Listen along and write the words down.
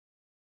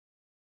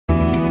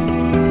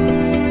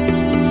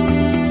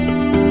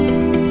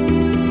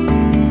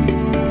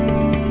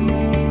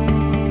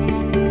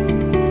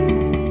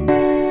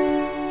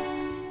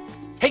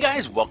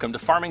welcome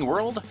to Farming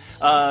World.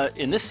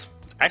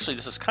 Actually,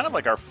 this is kind of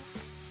like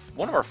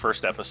one of our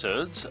first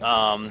episodes,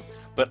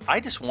 but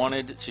I just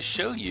wanted to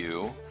show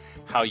you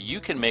how you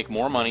can make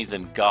more money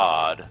than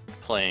God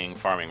playing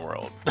Farming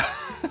World.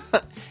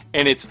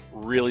 And it's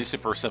really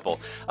super simple.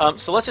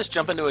 So let's just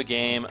jump into a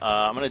game.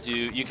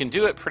 You can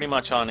do it pretty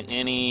much on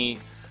any,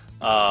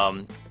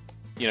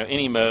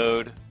 any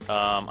mode.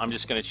 I'm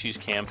just going to choose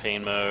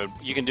campaign mode.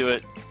 You can do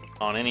it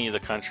on any of the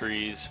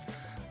countries.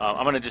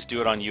 I'm going to just do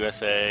it on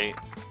USA,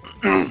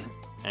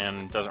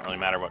 and it doesn't really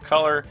matter what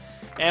color.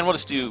 And we'll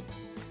just do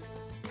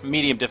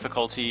medium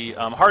difficulty.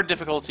 Hard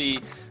difficulty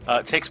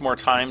takes more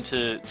time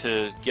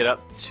to get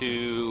up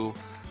to,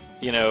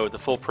 the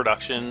full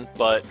production,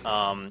 but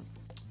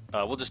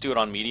we'll just do it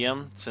on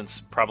medium,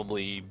 since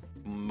probably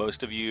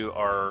most of you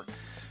are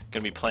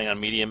going to be playing on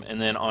medium.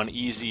 And then on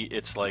easy,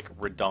 it's like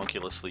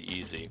redonkulously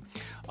easy.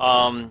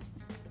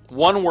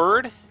 One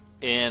word,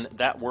 and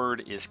that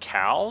word is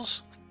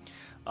cows.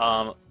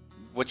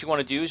 What you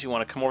want to do is you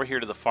want to come over here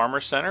to the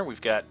Farmer Center.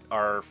 We've got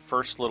our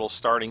first little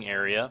starting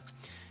area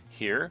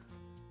here.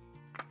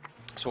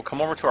 So we'll come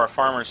over to our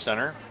Farmer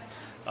Center.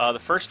 The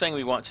first thing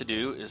we want to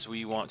do is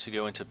we want to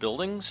go into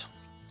buildings.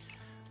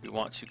 We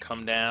want to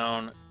come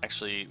down,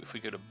 actually, if we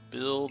go to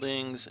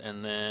buildings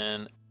and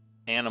then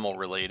animal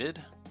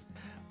related,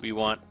 we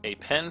want a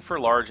pen for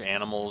large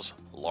animals,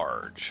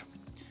 large.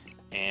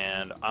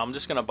 And I'm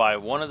just going to buy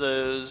one of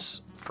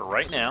those for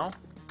right now.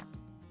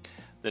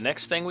 The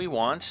next thing we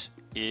want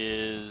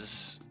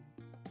is,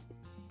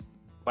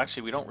 well,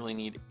 actually, we don't really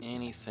need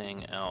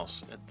anything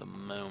else at the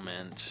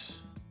moment.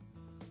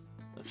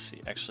 Let's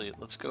see, actually,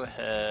 let's go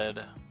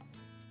ahead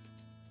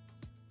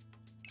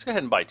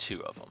and buy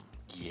two of them.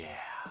 Yeah.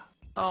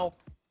 Oh,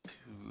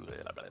 blah,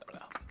 blah,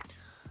 blah.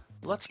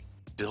 Let's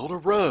build a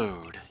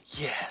road.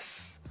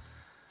 Yes.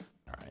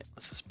 All right,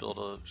 let's just build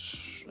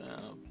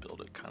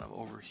it kind of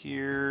over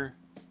here.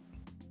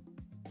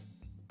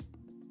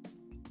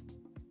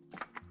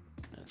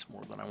 That's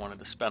more than I wanted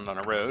to spend on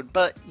a road,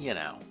 but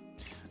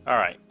All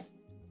right.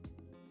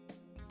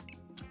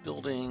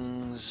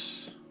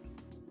 Buildings,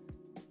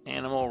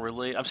 animal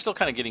relate. I'm still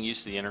kind of getting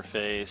used to the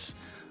interface.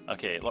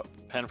 Okay, look,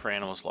 pen for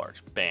animals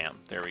large. Bam,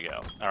 there we go.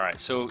 All right,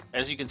 so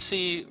as you can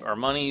see, our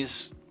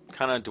money's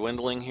kind of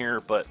dwindling here,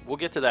 but we'll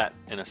get to that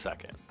in a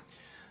second.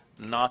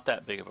 Not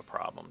that big of a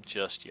problem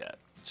just yet.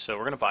 So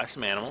we're going to buy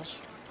some animals.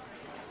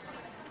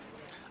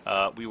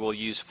 We will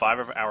use 5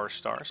 of our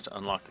stars to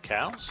unlock the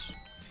cows.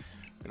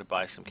 We're going to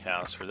buy some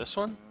cows for this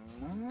one,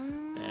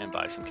 and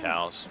buy some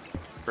cows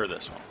for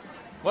this one.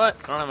 What?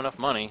 I don't have enough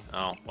money.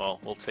 Oh, well,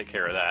 we'll take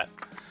care of that.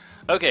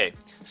 Okay,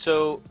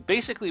 so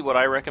basically what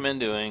I recommend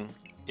doing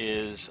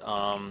is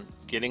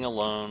getting a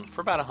loan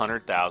for about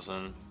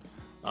 $100,000.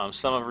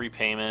 Sum of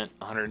repayment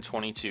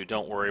 $122.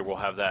 Don't worry, we'll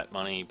have that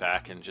money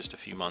back in just a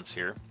few months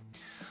here.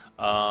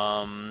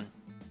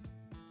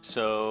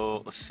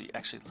 So let's see.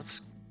 Actually,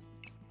 let's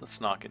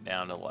knock it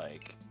down to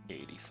like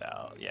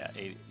 80,000.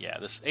 Yeah,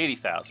 this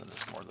 80,000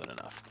 is more than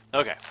enough.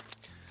 Okay.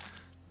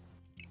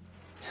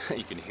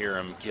 You can hear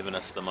him giving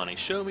us the money.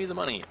 Show me the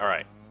money. All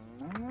right.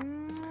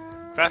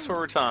 Fast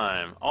forward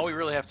time. All we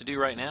really have to do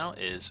right now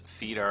is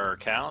feed our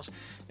cows.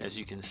 As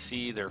you can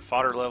see, their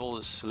fodder level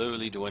is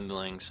slowly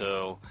dwindling,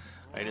 so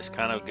I just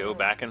kind of go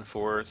back and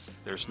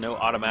forth. There's no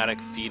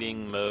automatic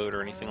feeding mode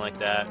or anything like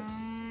that,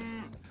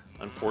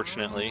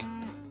 unfortunately.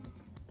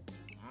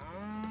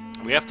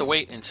 We have to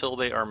wait until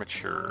they are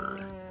mature.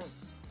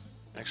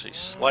 Actually,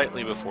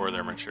 slightly before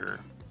they're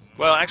mature.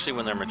 Well, actually,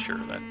 when they're mature,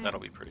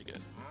 that'll be pretty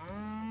good.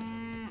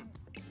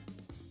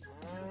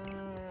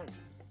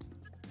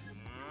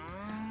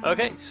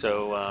 Okay,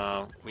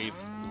 so we've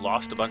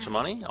lost a bunch of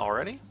money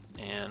already,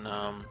 and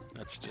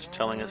that's just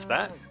telling us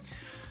that.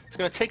 It's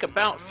going to take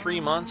about 3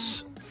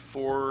 months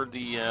for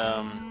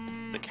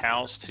the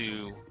cows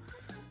to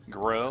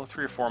grow,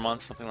 3 or 4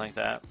 months, something like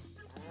that.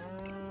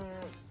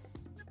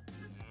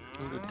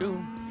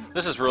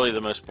 This is really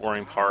the most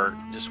boring part,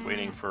 just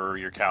waiting for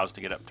your cows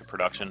to get up to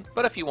production.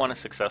 But if you want a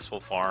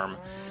successful farm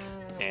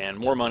and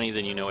more money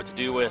than you know what to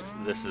do with,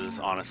 this is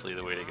honestly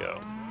the way to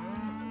go.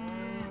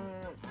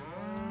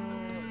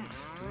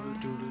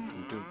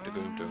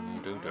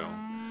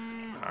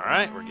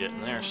 Alright, we're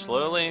getting there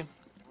slowly.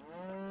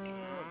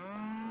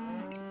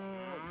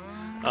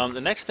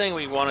 The next thing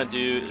we want to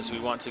do is we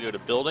want to go to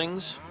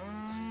buildings,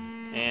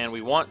 and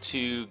we want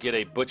to get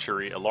a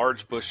butchery, a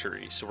large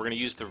butchery. So we're going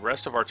to use the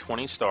rest of our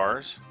 20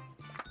 stars,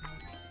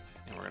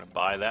 and we're going to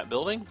buy that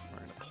building. We're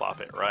going to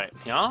plop it right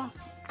here.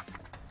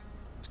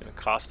 It's going to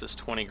cost us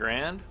 20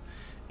 grand.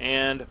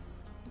 And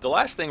the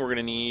last thing we're going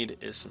to need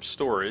is some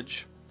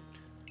storage.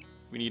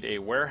 We need a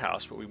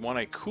warehouse, but we want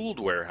a cooled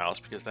warehouse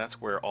because that's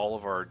where all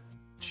of our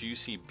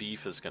juicy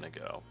beef is going to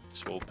go.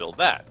 So we'll build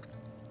that.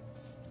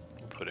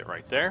 We'll put it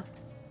right there.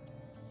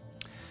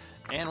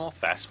 And we'll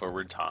fast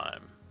forward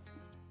time.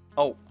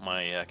 Oh,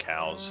 my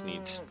cows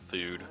need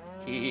food.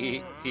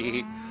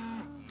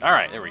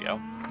 Alright, there we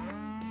go.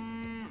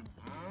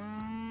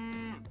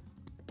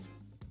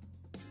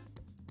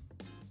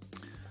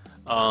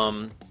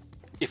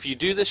 If you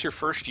do this your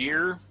first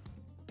year,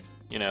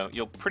 you know,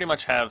 you'll pretty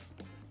much have,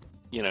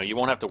 you know, you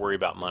won't have to worry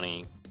about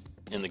money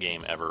in the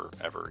game ever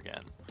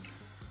again.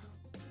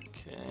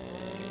 Okay,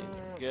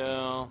 there we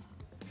go.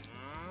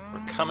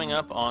 We're coming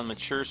up on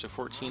mature, so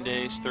 14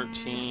 days,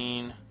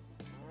 13.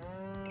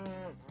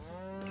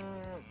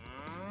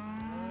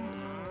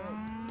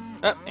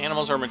 Oh,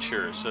 animals are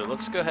mature, so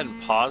let's go ahead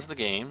and pause the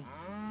game.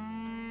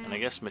 And I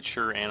guess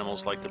mature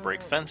animals like to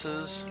break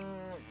fences.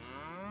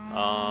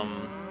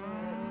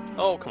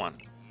 Oh, come on.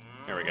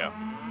 There we go.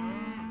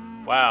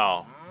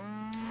 Wow.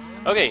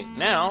 Okay,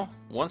 now,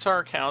 once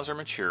our cows are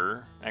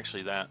mature,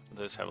 actually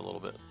those have a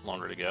little bit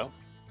longer to go,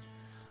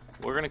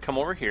 we're going to come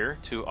over here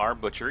to our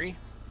butchery.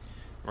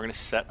 We're going to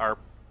set our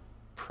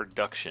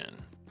production.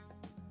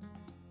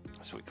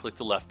 So we click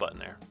the left button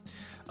there.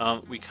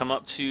 We come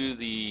up to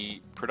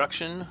the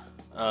production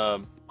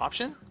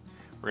option.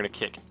 We're going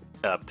to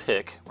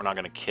pick. We're not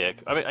going to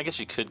kick. I mean, I guess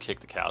you could kick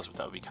the cows, but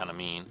that would be kind of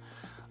mean.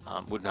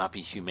 Would not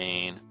be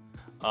humane.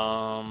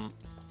 Oh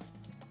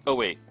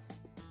wait,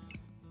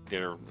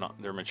 they're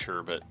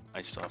mature, but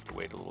I still have to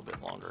wait a little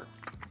bit longer.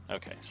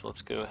 Okay, so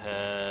let's go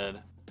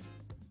ahead.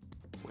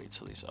 Wait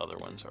till these other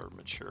ones are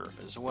mature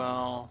as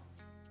well.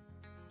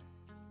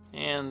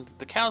 And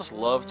the cows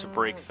love to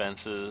break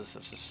fences.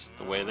 That's just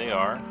the way they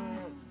are.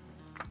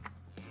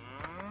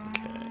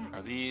 Okay,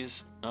 are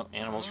these... Oh,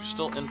 animals are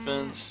still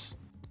infants.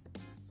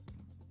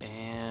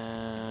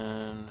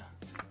 And...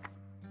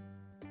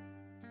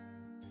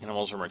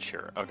 animals are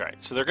mature. Okay,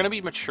 so they're going to be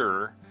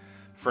mature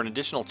for an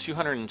additional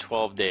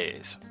 212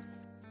 days.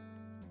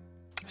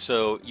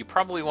 So you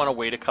probably want to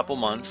wait a couple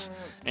months,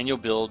 and you'll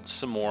build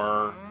some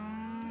more,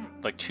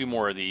 like 2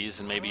 more of these,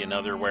 and maybe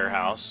another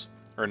warehouse,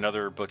 or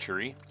another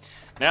butchery.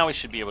 Now we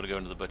should be able to go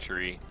into the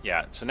butchery.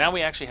 Yeah, so now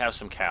we actually have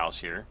some cows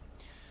here.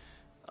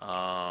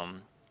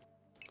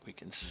 We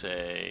can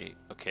say,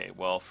 okay,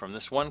 well, from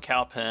this one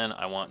cow pen,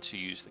 I want to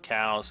use the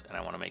cows, and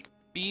I want to make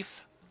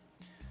beef.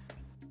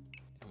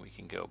 And we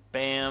can go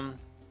bam,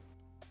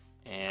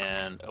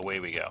 and away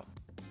we go.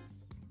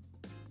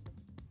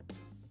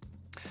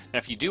 Now,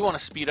 if you do want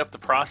to speed up the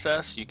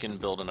process, you can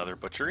build another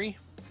butchery.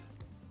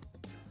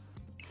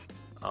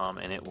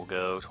 And it will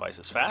go twice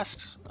as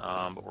fast.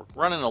 But we're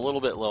running a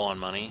little bit low on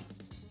money.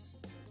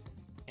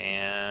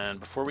 And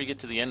before we get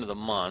to the end of the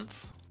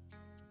month,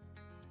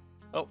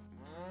 we're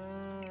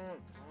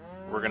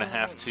going to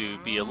have to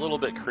be a little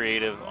bit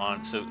creative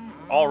on... So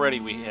already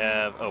we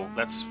have... Oh,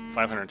 that's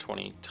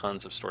 520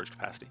 tons of storage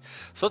capacity.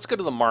 So let's go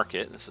to the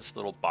market. There's this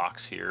little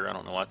box here. I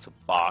don't know why it's a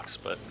box,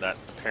 but that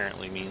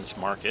apparently means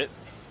market.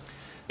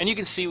 And you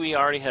can see we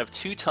already have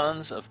 2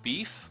 tons of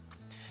beef.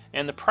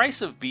 And the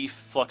price of beef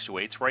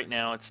fluctuates. Right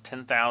now it's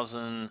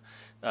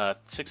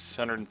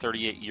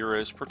 10,638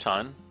 euros per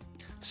ton.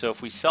 So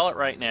if we sell it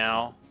right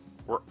now,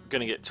 we're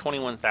going to get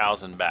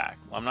 21,000 back.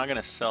 Well, I'm not going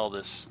to sell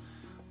this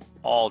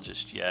all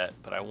just yet,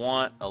 but I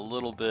want a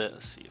little bit.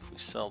 Let's see, if we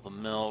sell the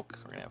milk,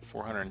 we're going to have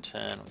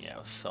 410. Yeah,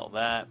 let's sell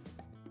that.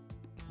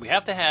 We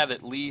have to have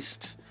at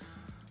least,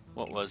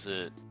 what was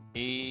it,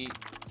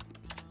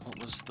 what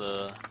was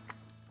the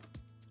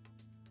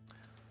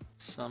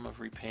sum of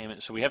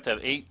repayment? So we have to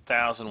have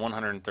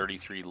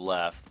 8,133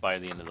 left by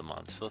the end of the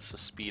month. So let's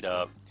just speed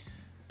up.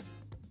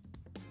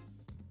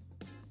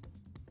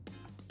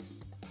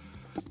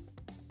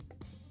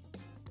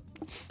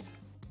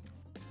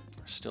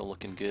 Still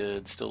looking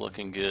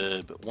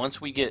good, but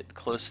once we get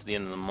close to the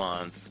end of the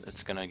month,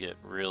 it's gonna get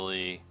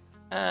really,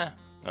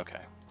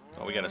 okay.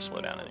 Well, we gotta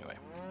slow down anyway.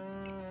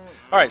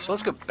 Alright, so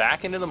let's go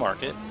back into the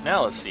market.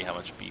 Now let's see how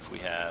much beef we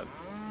have.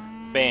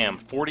 Bam,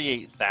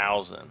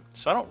 48,000.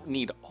 So I don't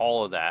need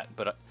all of that,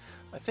 but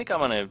I think I'm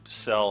gonna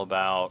sell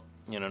about,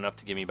 you know, enough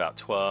to give me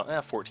about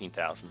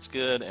 14,000 is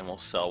good, and we'll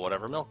sell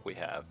whatever milk we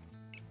have.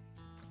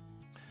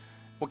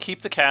 We'll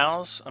keep the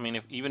cows. I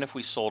mean, even if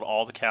we sold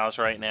all the cows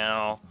right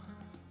now,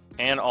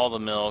 and all the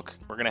milk,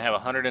 we're going to have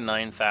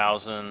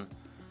 109,000.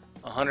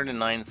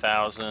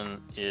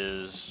 109,000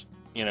 is,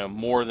 you know,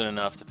 more than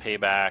enough to pay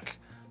back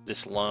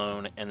this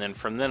loan, and then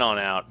from then on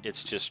out,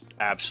 it's just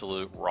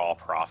absolute raw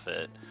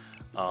profit.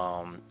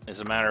 As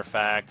a matter of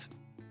fact,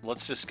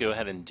 let's just go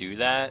ahead and do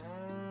that.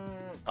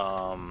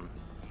 Well,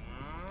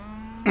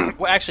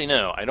 actually,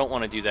 no, I don't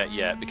want to do that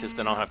yet, because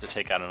then I'll have to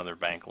take out another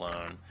bank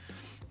loan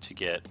to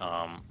get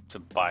to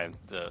buy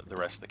the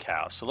rest of the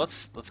cows. So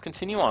let's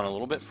continue on a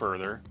little bit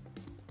further.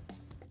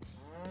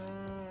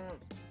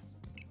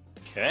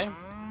 Okay.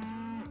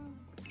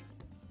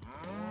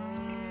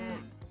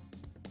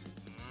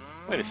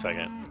 Wait a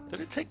second.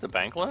 Did it take the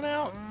bank loan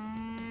out?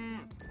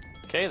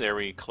 Okay, there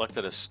we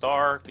collected a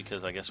star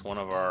because I guess one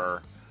of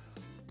our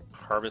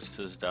harvests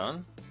is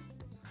done.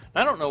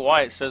 I don't know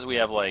why it says we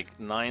have like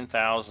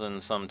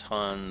 9,000 some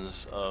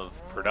tons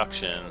of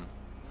production.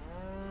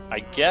 I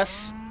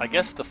guess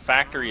the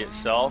factory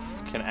itself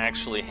can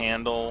actually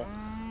handle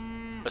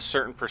a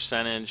certain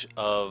percentage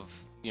of,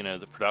 you know,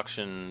 the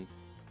production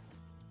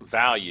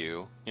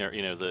value,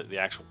 you know, the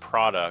actual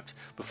product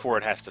before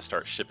it has to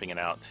start shipping it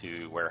out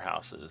to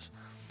warehouses.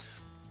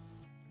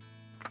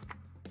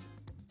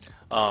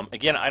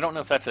 Again, I don't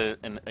know if that's a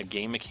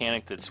game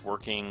mechanic that's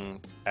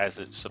working as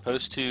it's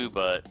supposed to,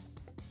 but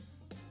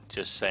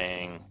just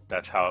saying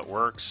that's how it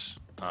works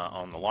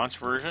on the launch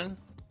version.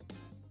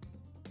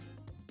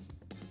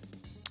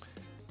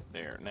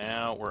 There,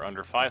 now we're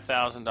under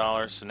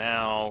 $5,000, so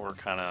now we're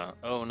kind of,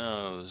 oh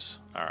noes.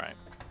 All right.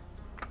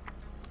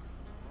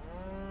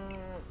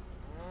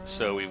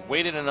 So we've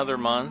waited another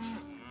month,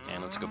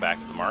 and let's go back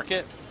to the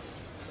market.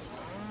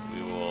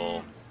 We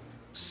will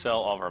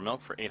sell all of our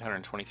milk for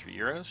 823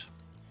 euros.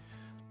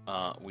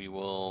 We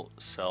will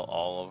sell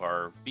all of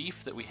our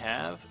beef that we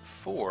have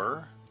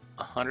for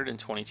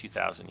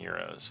 122,000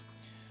 euros.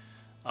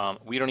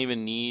 We don't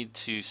even need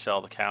to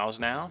sell the cows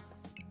now.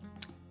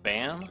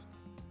 Bam.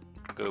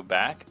 Go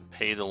back,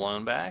 pay the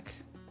loan back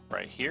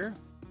right here.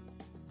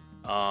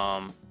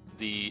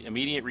 The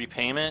immediate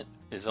repayment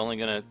is only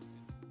going to,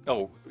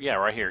 oh yeah,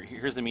 right here.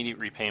 Here's the immediate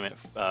repayment,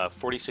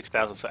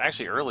 46,000. So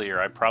actually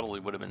earlier I probably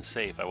would have been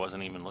safe. I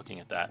wasn't even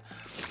looking at that.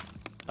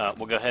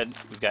 We'll go ahead.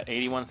 We've got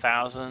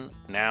 81,000.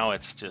 Now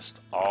it's just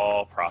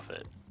all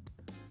profit.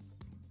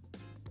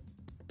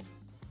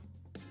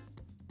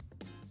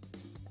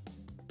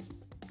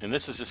 And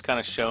this is just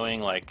kind of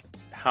showing like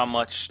how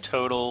much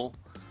total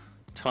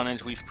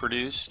tonnage we've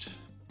produced.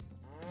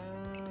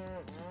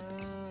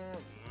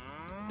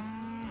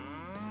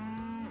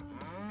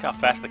 Look how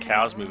fast the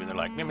cows moving. They're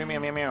like meow meow meow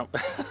meow meow.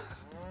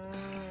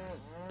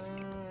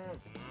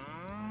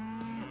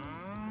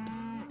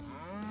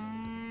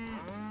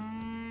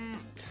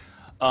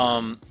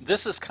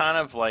 This is kind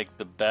of like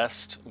the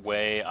best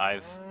way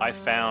I've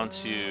found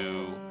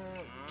to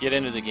get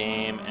into the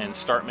game and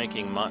start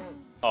making money.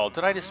 Oh,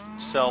 did I just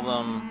sell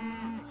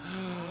them?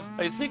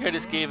 I think I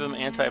just gave them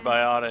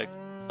antibiotic.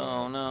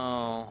 Oh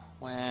no.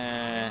 Wah.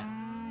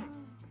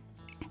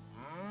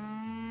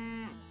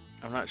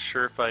 I'm not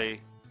sure if I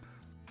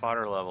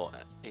fodder level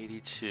at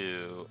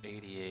 82,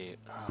 88.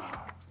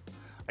 Oh.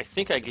 I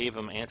think I gave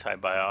them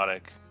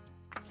antibiotic.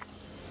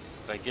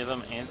 Did I give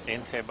them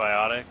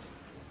antibiotic?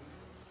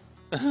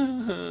 I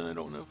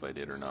don't know if I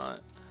did or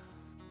not.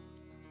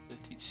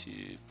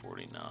 52,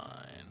 49.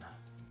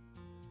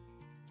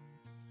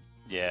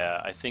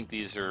 Yeah, I think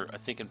these are, I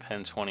think in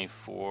pen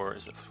 24,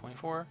 is it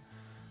 24?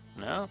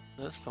 No,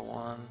 that's the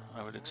one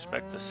I would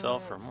expect to sell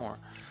for more.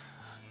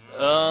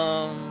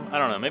 I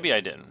don't know, maybe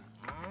I didn't.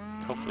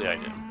 Hopefully I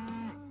didn't.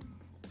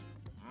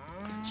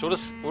 So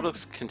we'll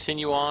just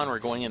continue on. We're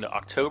going into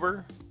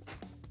October.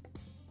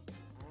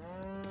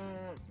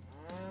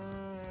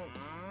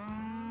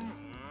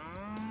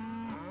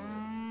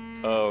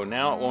 Oh,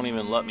 now it won't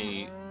even let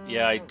me.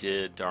 Yeah, I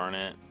did, darn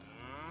it.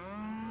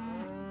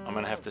 I'm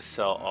going to have to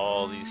sell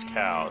all these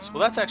cows. Well,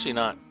 that's actually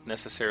not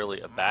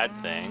necessarily a bad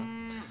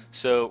thing.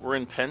 So we're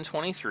in pen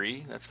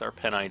 23. That's our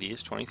pen ID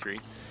is 23.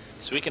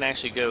 So we can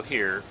actually go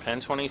here, pen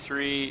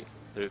 23,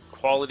 the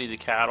quality of the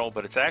cattle,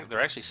 but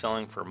they're actually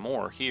selling for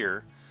more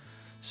here.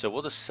 So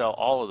we'll just sell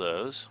all of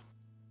those.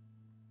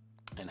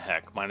 And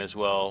heck, might as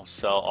well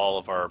sell all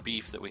of our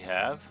beef that we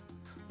have.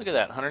 Look at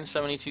that,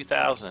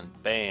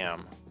 172,000.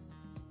 Bam.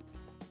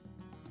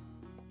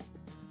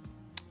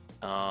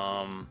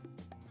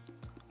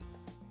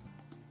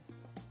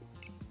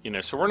 You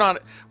know, so we're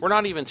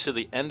not even to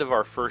the end of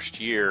our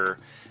first year,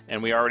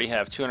 and we already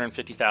have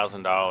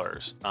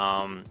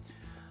 $250,000.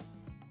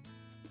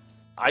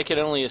 I can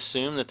only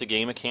assume that the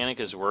game mechanic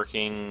is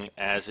working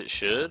as it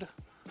should.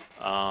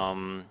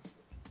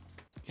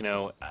 You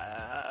know,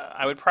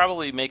 I would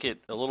probably make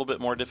it a little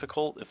bit more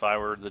difficult if I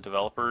were the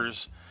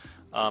developers,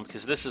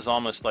 because this is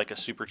almost like a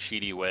super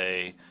cheaty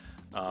way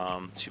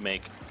to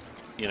make,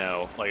 you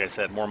know, like I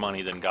said, more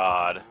money than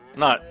God.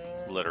 Not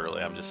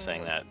literally, I'm just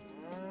saying that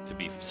to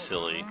be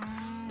silly.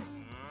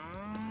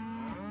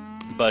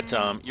 But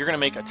you're going to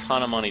make a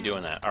ton of money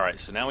doing that. Alright,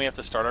 so now we have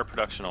to start our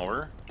production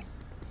over.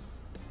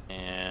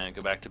 And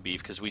go back to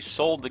beef, because we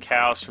sold the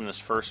cows from this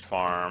first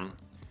farm.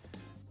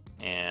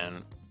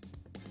 And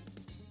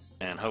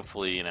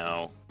hopefully, you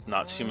know,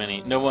 not too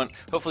many...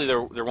 hopefully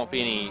there won't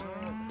be any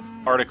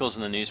articles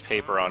in the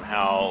newspaper on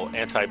how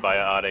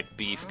antibiotic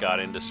beef got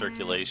into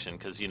circulation,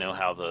 because you know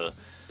how the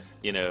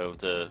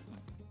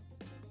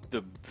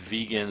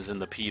vegans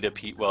and the PETA,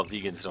 well,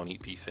 vegans don't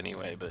eat beef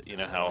anyway, but you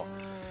know how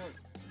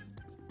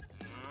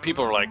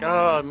people are like,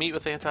 oh, meat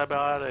with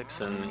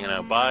antibiotics, and you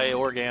know, buy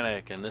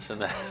organic and this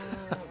and that.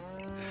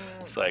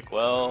 It's like,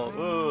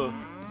 well,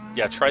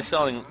 yeah, try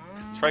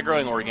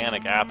growing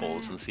organic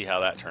apples and see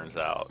how that turns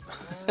out.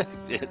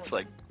 It's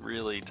like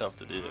really tough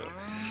to do.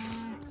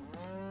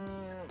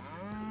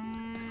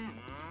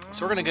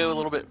 So we're gonna go a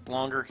little bit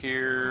longer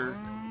here.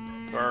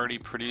 We've already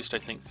produced, I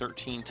think,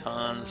 13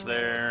 tons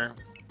there.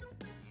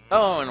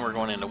 Oh, and we're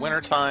going into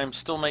wintertime,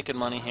 still making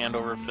money hand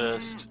over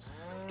fist.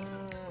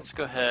 Let's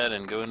go ahead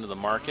and go into the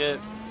market.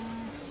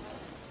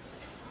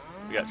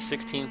 We got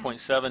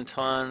 16.7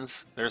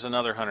 tons. There's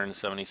another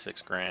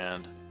 176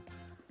 grand.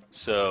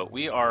 So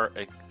we are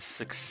a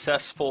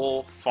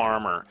successful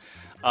farmer.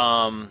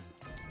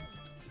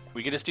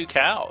 We could just do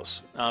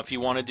cows. If you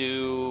want to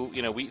do,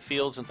 you know, wheat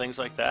fields and things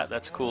like that,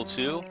 that's cool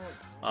too.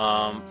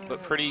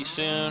 But pretty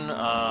soon,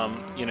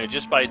 you know,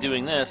 just by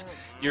doing this,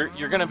 you're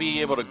going to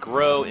be able to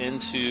grow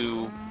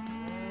into,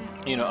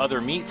 you know,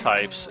 other meat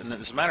types. And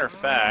as a matter of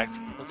fact,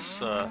 let's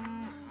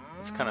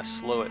kind of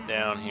slow it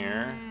down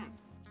here.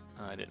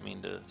 I didn't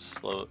mean to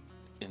slow it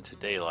into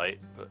daylight,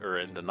 or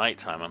into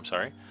nighttime. I'm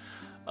sorry.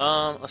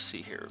 Let's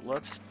see here.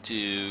 Let's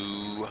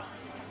do.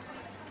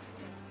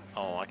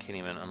 Oh, I can't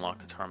even unlock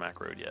the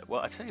tarmac road yet.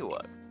 Well, I tell you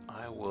what.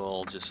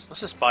 Let's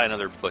just buy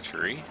another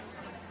butchery.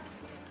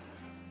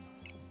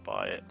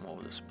 Buy it, and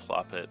we'll just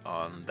plop it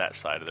on that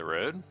side of the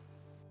road.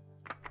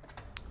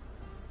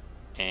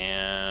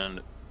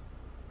 And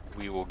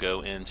we will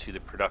go into the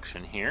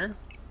production here.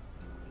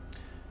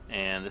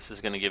 And this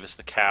is going to give us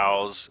the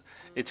cows.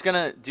 It's going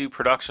to do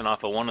production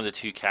off of one of the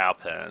 2 cow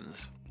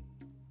pens.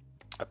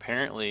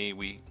 Apparently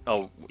we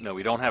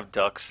don't have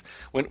ducks.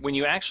 When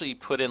you actually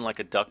put in like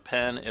a duck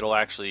pen, it'll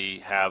actually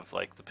have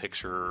like the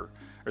picture,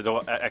 or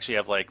they'll actually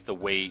have like the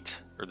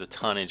weight or the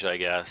tonnage, I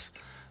guess,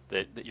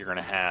 that you're going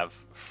to have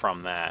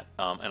from that.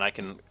 And I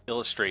can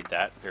illustrate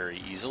that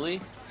very easily.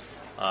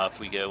 If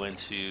we go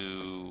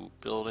into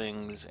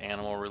buildings,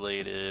 animal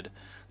related,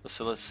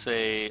 so let's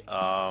say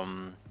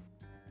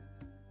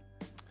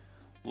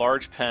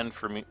large pen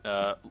for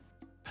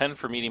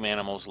medium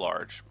animals,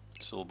 large.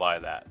 So we'll buy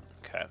that.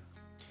 Okay.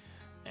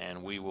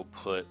 And we will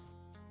put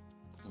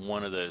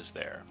one of those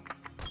there.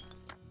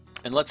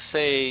 And let's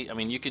say, I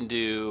mean, you can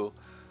do,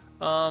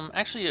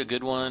 actually a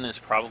good one is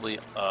probably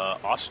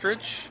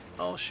ostrich.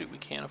 Oh shoot, we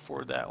can't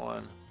afford that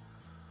one.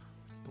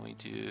 Can we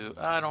do,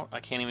 I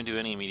can't even do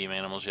any medium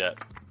animals yet.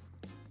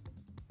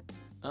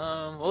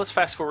 Well, let's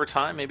fast forward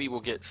time. Maybe we'll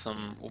get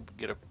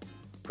a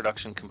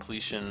production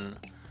completion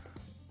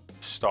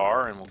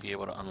star, and we'll be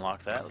able to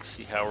unlock that. Let's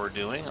see how we're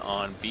doing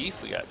on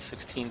beef. We got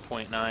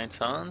 16.9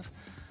 tons.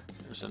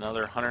 There's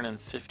another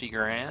 150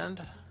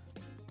 grand.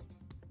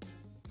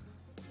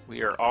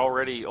 We are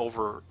already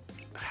over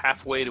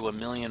halfway to $1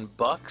 million.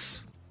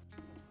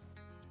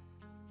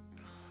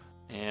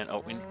 And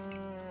oh, we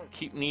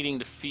keep needing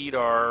to feed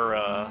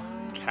our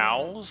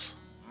cows.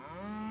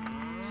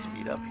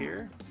 Speed up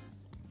here.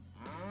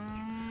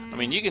 I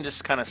mean, you can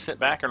just kind of sit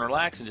back and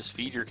relax and just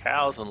feed your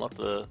cows and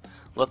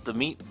let the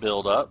meat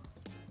build up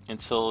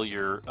until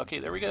you're okay.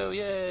 There we go!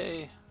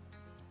 Yay!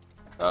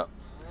 Oh.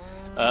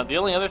 The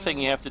only other thing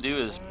you have to do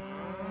is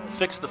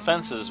fix the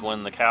fences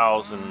when the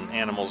cows and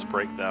animals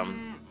break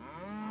them.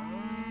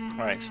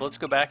 Alright, so let's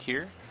go back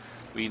here.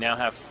 We now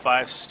have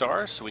 5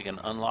 stars, so we can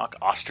unlock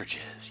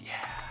ostriches.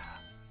 Yeah!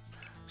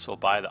 So we'll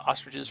buy the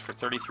ostriches for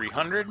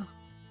 3,300.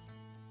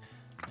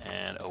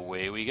 And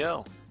away we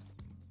go.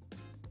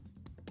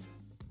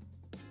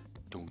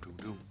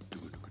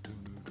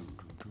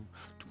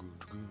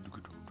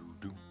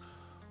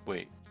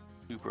 Wait,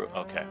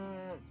 okay.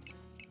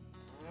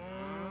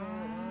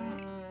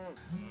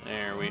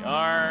 There we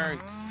are,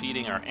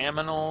 feeding our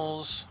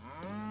aminals.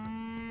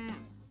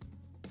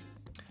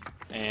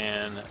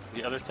 And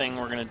the other thing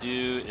we're going to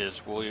do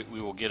is we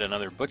will get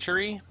another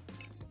butchery.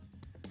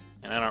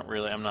 And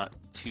I'm not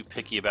too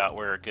picky about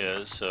where it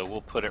goes, so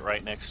we'll put it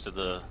right next to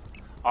the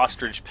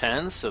ostrich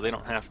pens, so they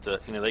don't have to,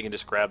 you know, they can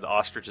just grab the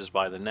ostriches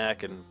by the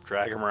neck and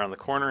drag them around the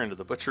corner into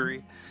the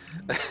butchery.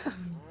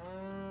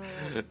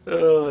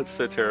 Oh, that's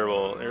so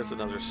terrible. There's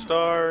another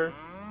star.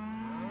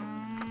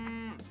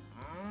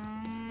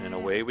 And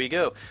away we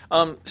go.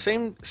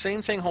 Same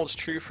thing holds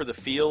true for the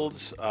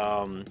fields.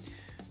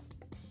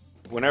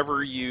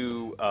 Whenever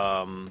you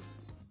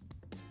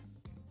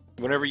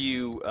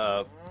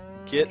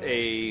get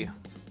a,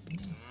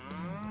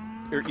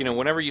 or, you know,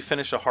 whenever you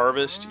finish a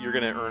harvest, you're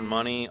going to earn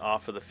money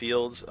off of the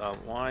fields.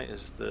 Why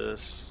is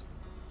this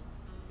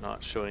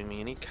not showing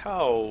me any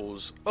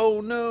cows?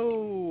 Oh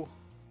no!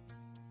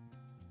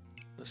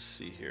 Let's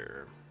see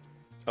here.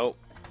 Oh,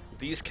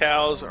 these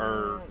cows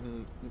are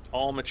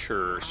all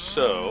mature,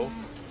 so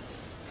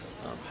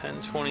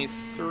pen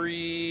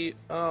 23.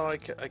 Oh, I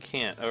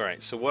can't. All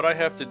right, so what I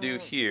have to do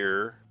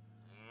here?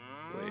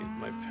 Wait,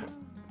 my pen.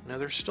 No,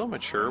 they're still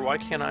mature. Why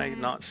can't I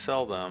not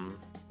sell them?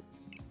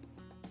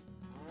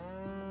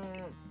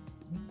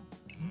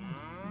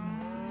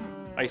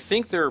 I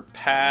think they're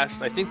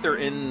past. I think they're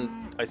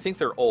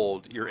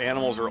old. Your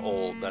animals are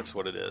old. That's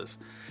what it is.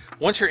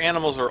 Once your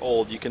animals are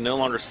old, you can no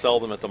longer sell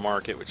them at the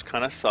market, which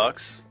kind of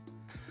sucks.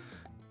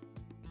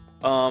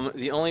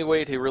 The only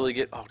way to really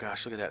get, oh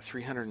gosh, look at that,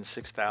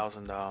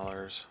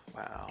 $306,000.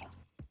 Wow.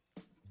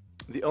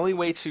 The only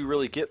way to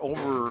really get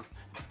over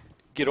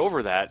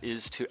that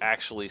is to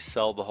actually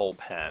sell the whole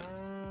pen.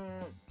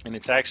 And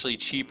it's actually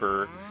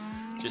cheaper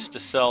just to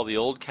sell the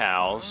old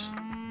cows,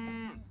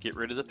 get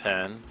rid of the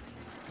pen,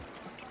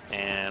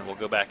 and we'll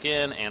go back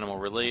in, animal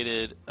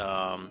related,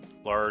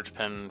 large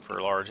pen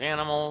for large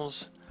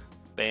animals.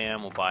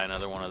 Bam, we'll buy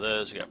another one of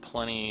those. We got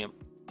plenty of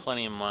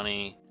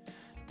money,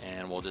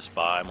 and we'll just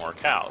buy more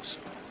cows.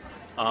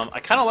 I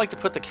kind of like to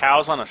put the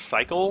cows on a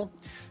cycle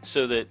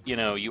so that, you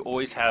know, you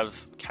always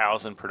have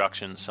cows in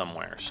production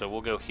somewhere. So we'll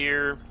go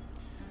here,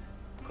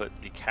 put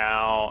the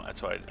cow,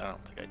 that's why I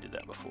don't think I did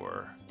that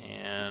before,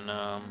 and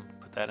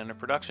put that into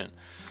production.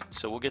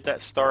 So we'll get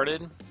that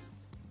started.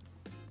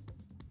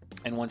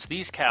 And once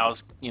these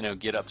cows, you know,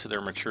 get up to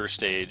their mature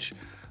stage,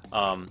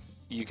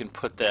 you can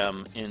put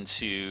them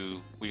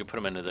into, we can put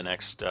them into the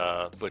next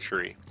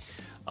butchery.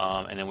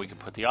 And then we can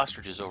put the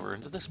ostriches over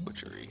into this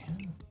butchery.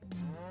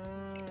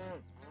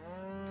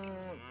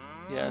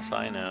 Yes,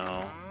 I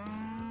know.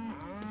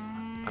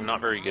 I'm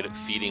not very good at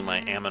feeding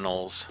my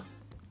aminals.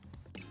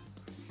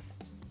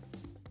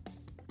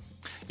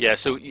 Yeah,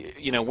 so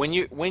you know, when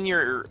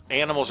your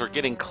animals are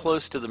getting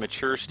close to the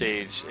mature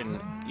stage and,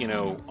 you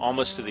know,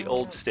 almost to the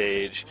old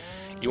stage,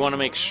 you want to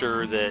make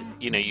sure that,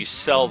 you know, you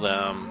sell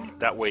them.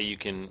 That way you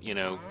can, you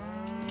know,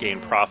 gain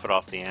profit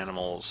off the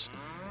animals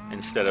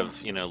instead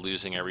of, you know,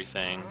 losing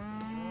everything,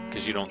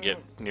 because you don't get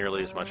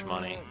nearly as much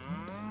money.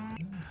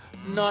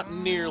 Not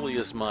nearly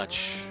as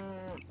much.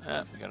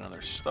 We got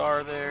another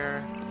star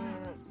there.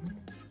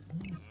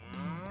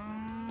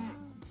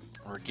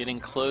 We're getting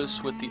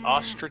close with the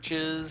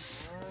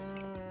ostriches.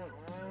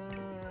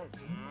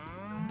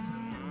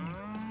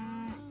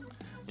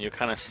 You'll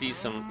kind of see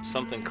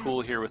something cool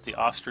here with the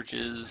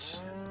ostriches.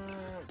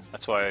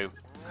 That's why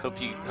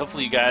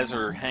hopefully you guys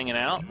are hanging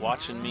out,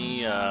 watching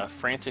me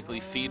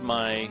frantically feed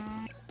my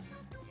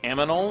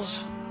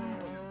aminals.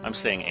 I'm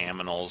saying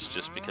aminals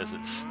just because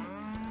it's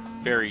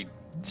very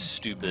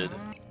stupid.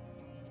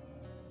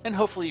 And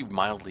hopefully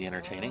mildly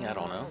entertaining, I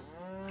don't know.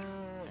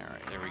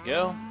 Alright, there we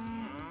go.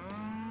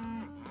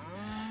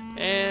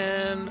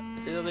 And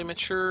are they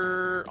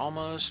mature?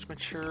 Almost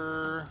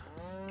mature.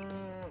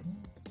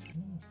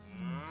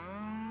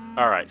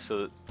 Alright,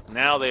 so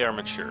now they are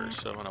mature.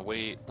 So I'm going to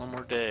wait one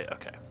more day.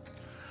 Okay.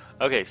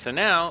 Okay, so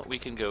now we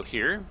can go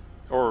here.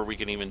 Or we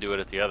can even do it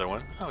at the other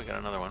one. Oh, we got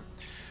another one.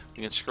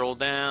 We can scroll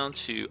down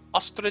to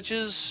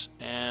ostriches,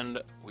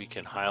 and we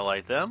can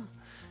highlight them.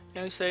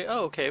 And we say,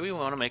 oh, okay, we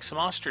want to make some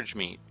ostrich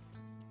meat.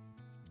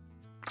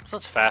 So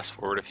let's fast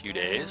forward a few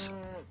days.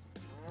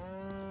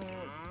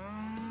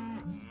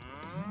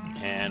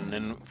 And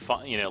then,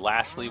 you know,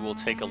 lastly, we'll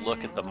take a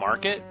look at the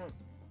market.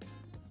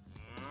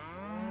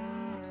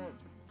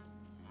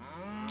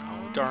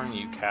 Oh, darn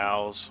you,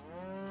 cows.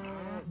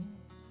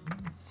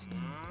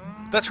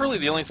 That's really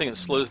the only thing that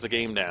slows the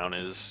game down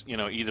is, you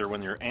know, either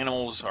when your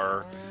animals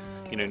are,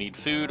 you know, need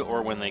food,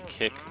 or when they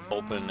kick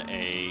open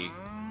a,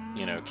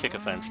 you know, kick a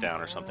fence down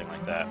or something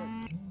like that.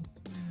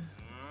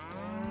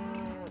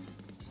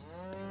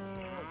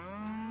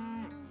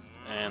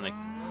 And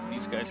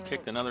these guys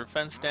kicked another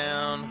fence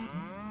down.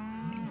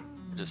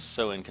 They're just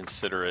so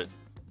inconsiderate.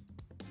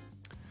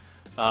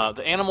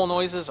 The animal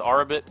noises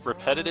are a bit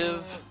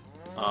repetitive.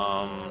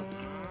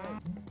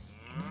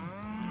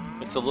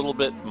 It's a little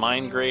bit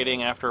mind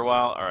grating after a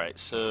while. Alright,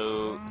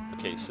 so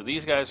okay, so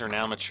these guys are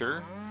now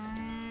mature.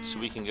 So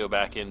we can go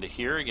back into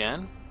here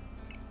again.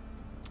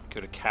 Go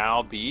to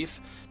cow,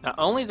 beef. Now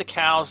only the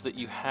cows that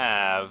you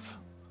have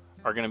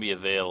are going to be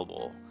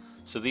available.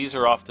 So these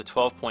are off the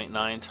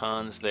 12.9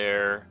 tons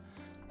there.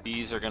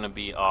 These are going to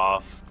be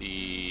off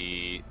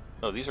the...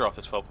 Oh, these are off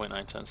the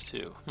 12.9 tons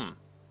too.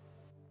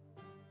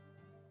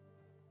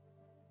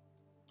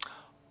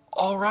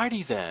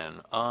 Alrighty then.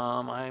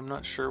 I'm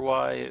not sure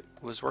why it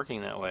was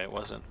working that way. It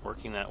wasn't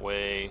working that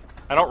way.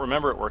 I don't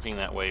remember it working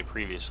that way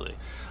previously.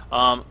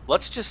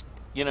 Let's just,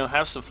 you know,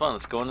 have some fun.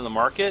 Let's go into the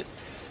market.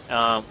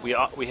 We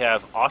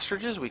have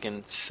ostriches. We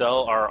can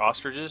sell our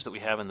ostriches that we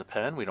have in the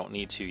pen. We don't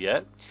need to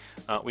yet.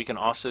 We can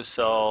also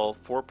sell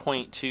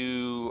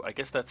 4.2. I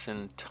guess that's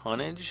in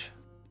tonnage.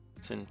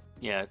 It's in,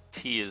 yeah,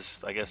 T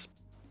is, I guess,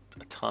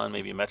 a ton,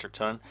 maybe a metric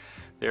ton.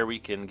 There we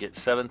can get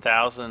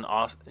 7,000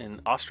 in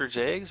ostrich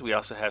eggs. We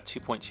also have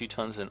 2.2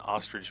 tons in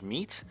ostrich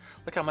meat.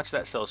 Look how much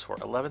that sells for,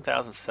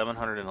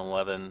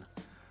 11,711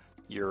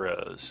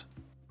 euros.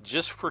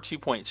 Just for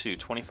 2.2,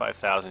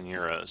 25,000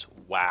 euros.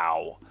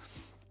 Wow.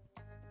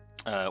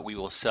 We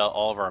will sell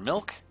all of our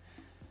milk.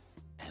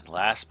 And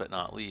last but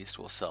not least,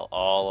 we'll sell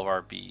all of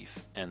our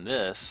beef. And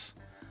this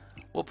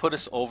will put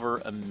us over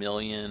 $1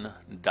 million.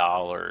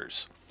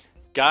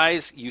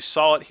 Guys, you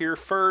saw it here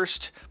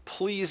first.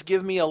 Please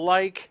give me a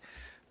like,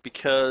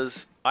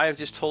 because I have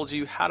just told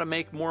you how to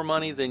make more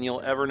money than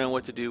you'll ever know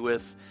what to do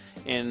with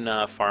in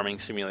Farming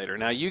Simulator.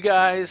 Now you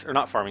guys, or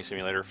not Farming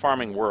Simulator,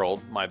 Farming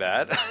World, my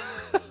bad.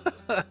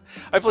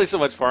 I play so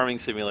much Farming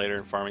Simulator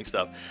and farming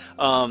stuff.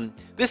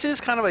 This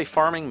is kind of a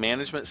farming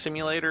management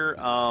simulator.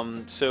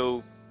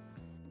 So,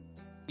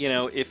 you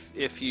know,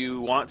 if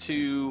you want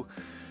to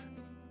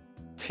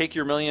take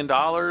your $1 million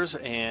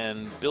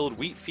and build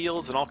wheat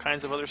fields and all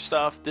kinds of other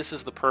stuff, this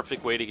is the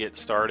perfect way to get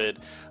started.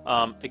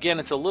 Again,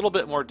 it's a little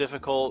bit more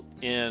difficult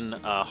in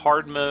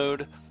hard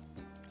mode,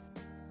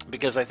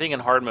 because I think in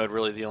hard mode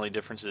really the only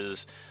difference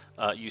is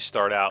you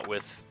start out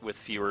with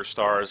fewer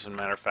stars. As a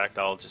matter of fact,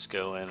 I'll just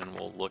go in and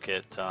we'll look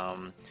at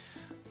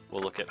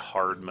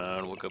hard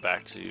mode. We'll go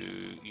back to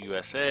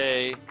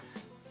USA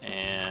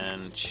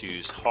and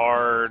choose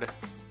hard.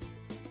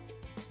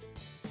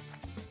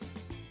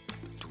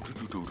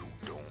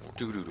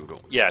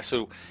 Yeah,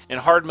 so in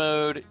hard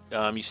mode,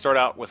 you start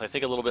out with, I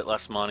think, a little bit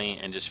less money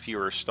and just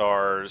fewer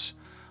stars.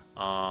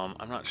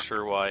 I'm not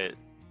sure why it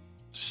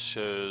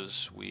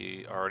shows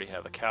we already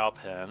have a cow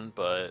pen,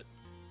 but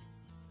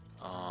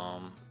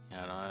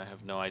Yeah, no, I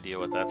have no idea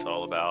what that's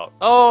all about.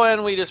 Oh,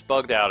 and we just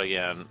bugged out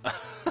again.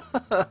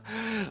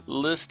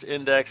 List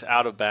index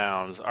out of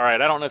bounds. All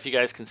right, I don't know if you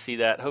guys can see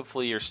that.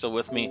 Hopefully you're still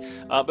with me.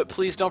 But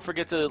please don't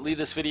forget to leave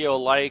this video a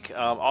like.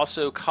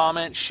 Also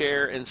comment,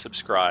 share, and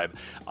subscribe.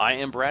 I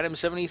am Brad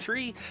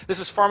M73. This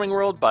is Farming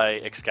World by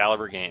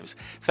Excalibur Games.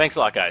 Thanks a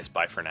lot, guys.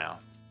 Bye for now.